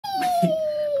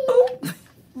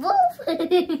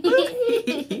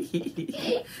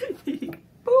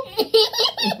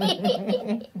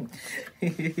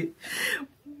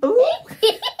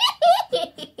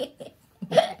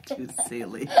Too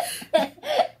silly.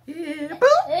 Yeah.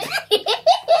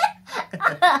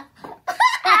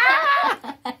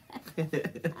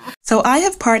 So I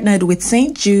have partnered with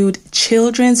St Jude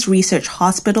Children's Research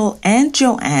Hospital and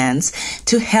JoAnn's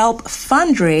to help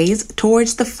fundraise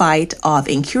towards the fight of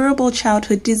incurable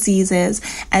childhood diseases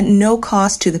at no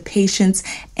cost to the patients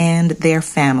and their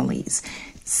families.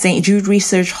 St Jude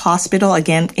Research Hospital,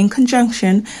 again in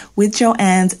conjunction with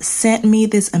JoAnn's, sent me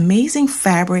this amazing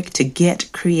fabric to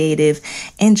get creative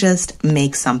and just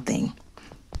make something.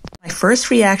 My first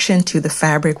reaction to the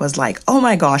fabric was like, oh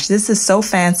my gosh, this is so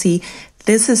fancy.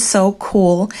 This is so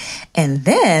cool. And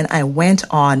then I went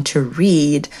on to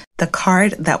read the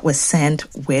card that was sent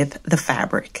with the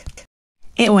fabric.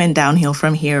 It went downhill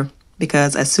from here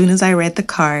because as soon as I read the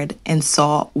card and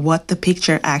saw what the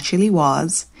picture actually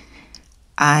was,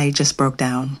 I just broke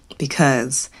down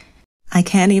because I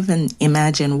can't even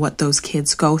imagine what those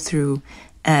kids go through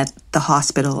at the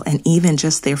hospital and even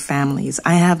just their families.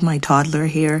 I have my toddler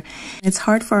here. It's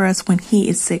hard for us when he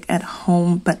is sick at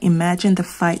home, but imagine the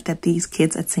fight that these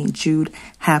kids at St. Jude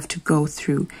have to go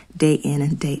through day in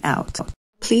and day out.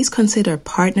 Please consider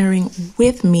partnering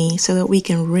with me so that we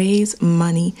can raise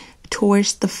money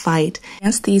towards the fight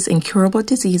against these incurable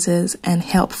diseases and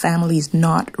help families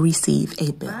not receive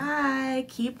a bill. Bye.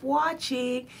 Keep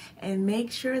watching and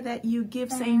make sure that you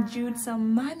give St. Jude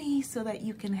some money so that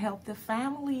you can help the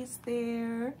families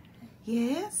there.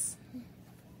 Yes?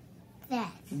 Yes.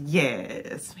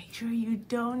 Yes. Make sure you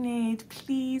donate,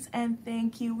 please, and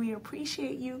thank you. We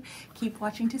appreciate you. Keep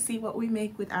watching to see what we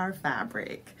make with our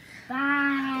fabric.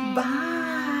 Bye.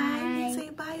 Bye.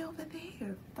 Say bye over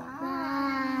there. Bye.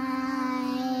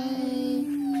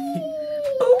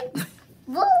 Bye.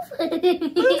 Woof.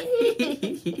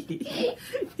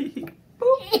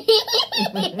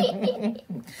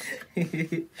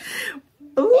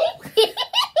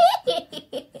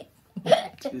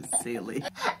 Too silly.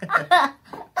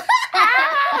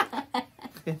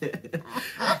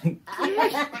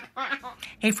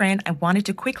 Hey friend, I wanted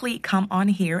to quickly come on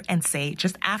here and say,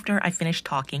 just after I finish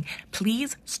talking,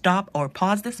 please stop or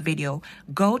pause this video,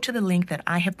 go to the link that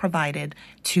I have provided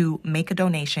to make a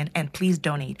donation, and please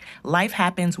donate. Life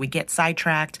happens, we get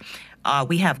sidetracked.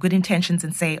 We have good intentions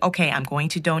and say, okay, I'm going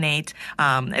to donate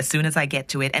as soon as I get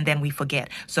to it, and then we forget.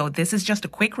 So this is just a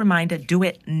quick reminder, do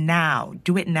it now.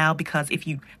 Do it now, because if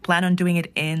you plan on doing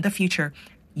it in the future,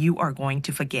 you are going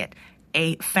to forget.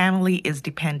 A family is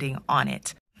depending on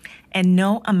it. And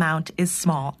no amount is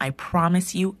small. I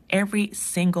promise you, every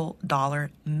single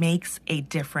dollar makes a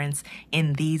difference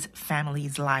in these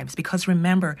families' lives. Because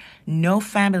remember, no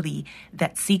family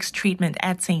that seeks treatment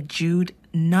at St. Jude,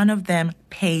 none of them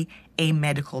pay a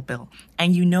medical bill.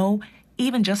 And you know,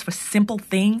 even just for simple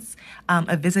things,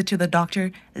 a visit to the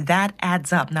doctor, that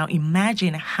adds up. Now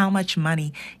imagine how much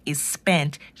money is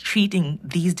spent treating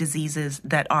these diseases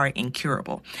that are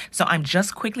incurable. So I'm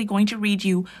just quickly going to read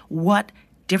you what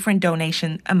different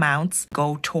donation amounts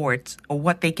go towards, or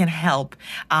what they can help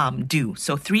do.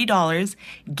 So $3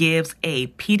 gives a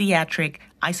pediatric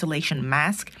isolation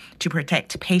mask to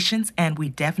protect patients, and we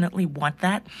definitely want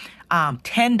that.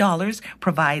 $10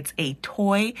 provides a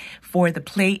toy for the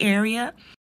play area.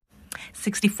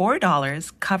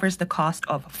 $64 covers the cost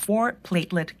of 4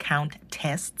 platelet count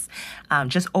tests.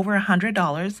 Just over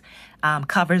 $100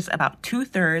 covers about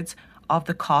 2/3 of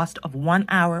the cost of 1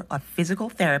 hour of physical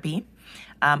therapy.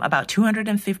 About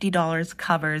 $250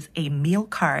 covers a meal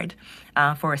card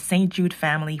for a St. Jude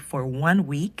family for 1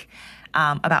 week.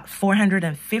 About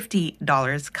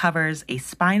 $450 covers a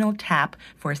spinal tap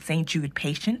for a St. Jude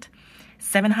patient.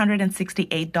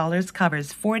 $768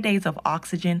 covers 4 days of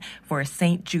oxygen for a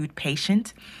St. Jude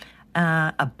patient.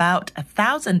 About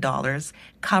 $1,000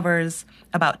 covers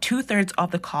about 2/3 of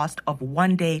the cost of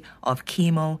 1 day of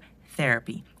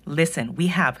chemotherapy. Listen, we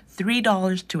have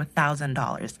 $3 to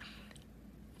 $1,000.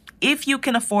 If you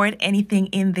can afford anything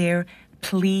in there,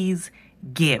 please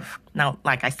give. Now,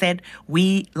 like I said,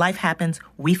 life happens,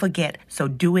 we forget, so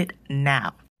do it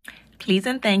now. Please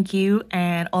and thank you,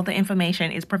 and all the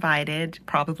information is provided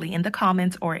probably in the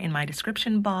comments or in my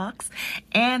description box.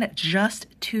 And just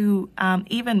to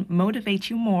even motivate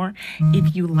you more,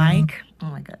 if you like, oh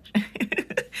my gosh,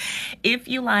 if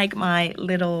you like my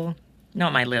little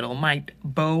my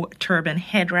bow turban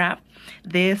head wrap.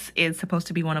 This is supposed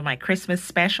to be one of my Christmas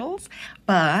specials,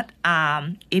 but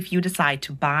if you decide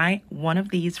to buy one of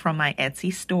these from my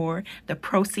Etsy store, the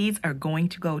proceeds are going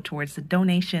to go towards the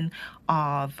donation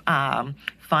of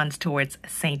funds towards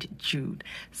St Jude.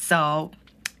 So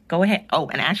go ahead. Oh,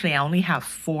 and actually I only have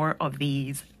 4 of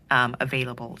these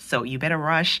available, so you better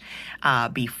rush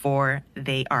before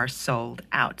they are sold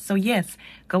out. So yes,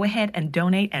 go ahead and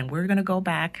donate, and we're gonna go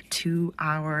back to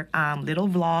our little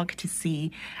vlog to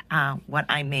see what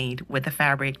I made with the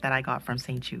fabric that I got from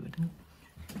St Jude.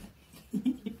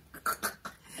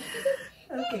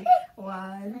 Okay,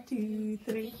 1, 2,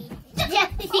 3.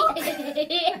 Have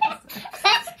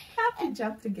to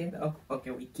jump together. Oh,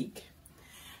 okay, we kick.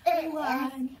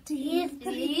 1, 2,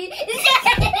 3.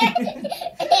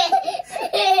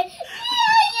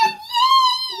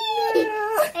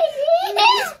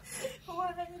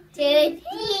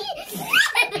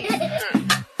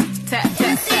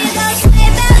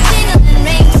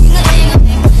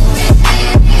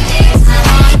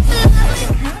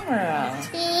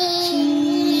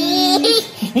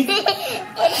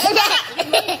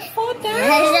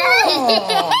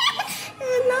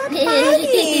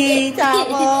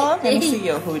 Let me see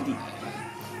your hoodie.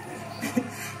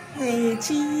 Hey,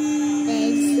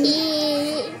 cheese.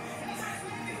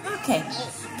 Okay.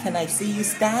 Can I see you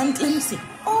stand? Let me see.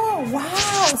 Oh,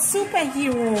 wow.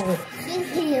 Superhero.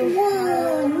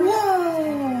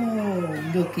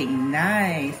 Whoa. Looking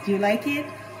nice. Do you like it?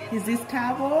 Is this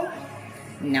towel?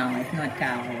 No, it's not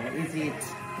towel. Is it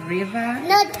river?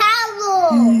 No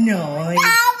towel. No. Towel.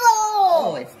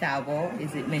 Oh, it's towel.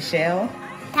 Is it Michelle?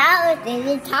 Towel. Is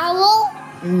it towel?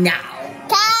 No.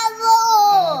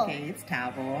 Towel. Okay, it's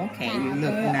towel. Okay, you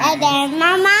look nice. And then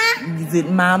mama. Is it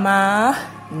mama?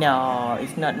 No,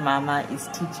 it's not mama. It's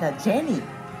teacher Jenny.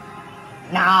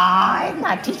 No, it's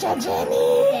not teacher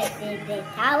Jenny. Is it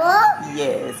towel?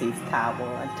 Yes, it's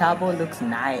towel. Towel looks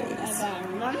nice. And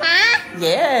then mama.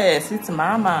 Yes, it's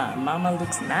mama. Mama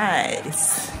looks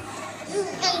nice.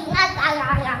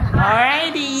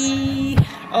 Alrighty.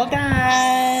 All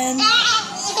done.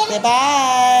 Say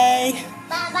bye.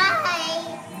 Bye-bye.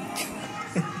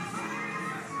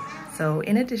 So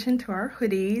in addition to our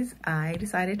hoodies, I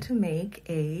decided to make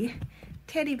a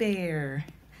teddy bear.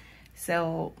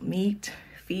 So meet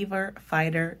Fever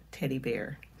Fighter Teddy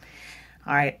Bear.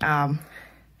 All right, I'm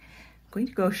going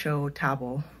to go show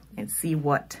Tabo and see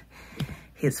what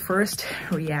his first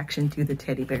reaction to the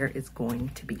teddy bear is going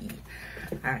to be.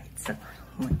 All right, so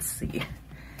let's see.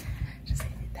 Just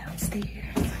hit it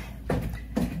downstairs.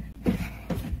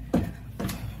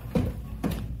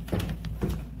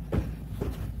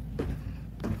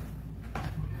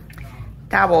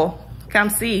 Tabo, come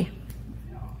see.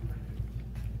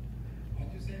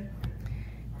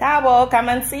 Tabo, come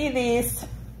and see this.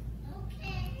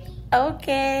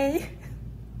 Okay.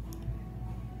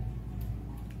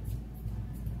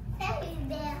 Teddy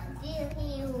bear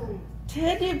superhero.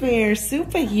 Teddy bear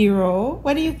superhero.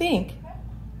 What do you think?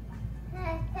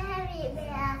 Teddy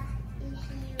bear is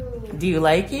you. Do you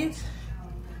like it?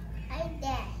 Like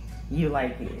that. You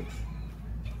like it.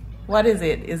 What is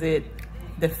it? Is it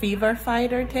the Fever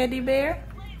Fighter teddy bear?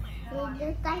 You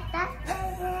just like that?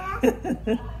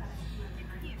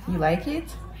 You like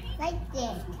it? Like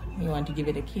that. You want to give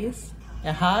it a kiss?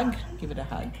 A hug? Give it a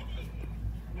hug.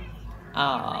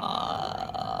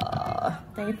 Aww.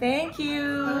 Say thank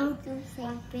you. Thank you,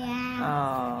 Sophia.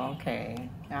 Oh, okay.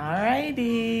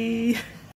 Alrighty.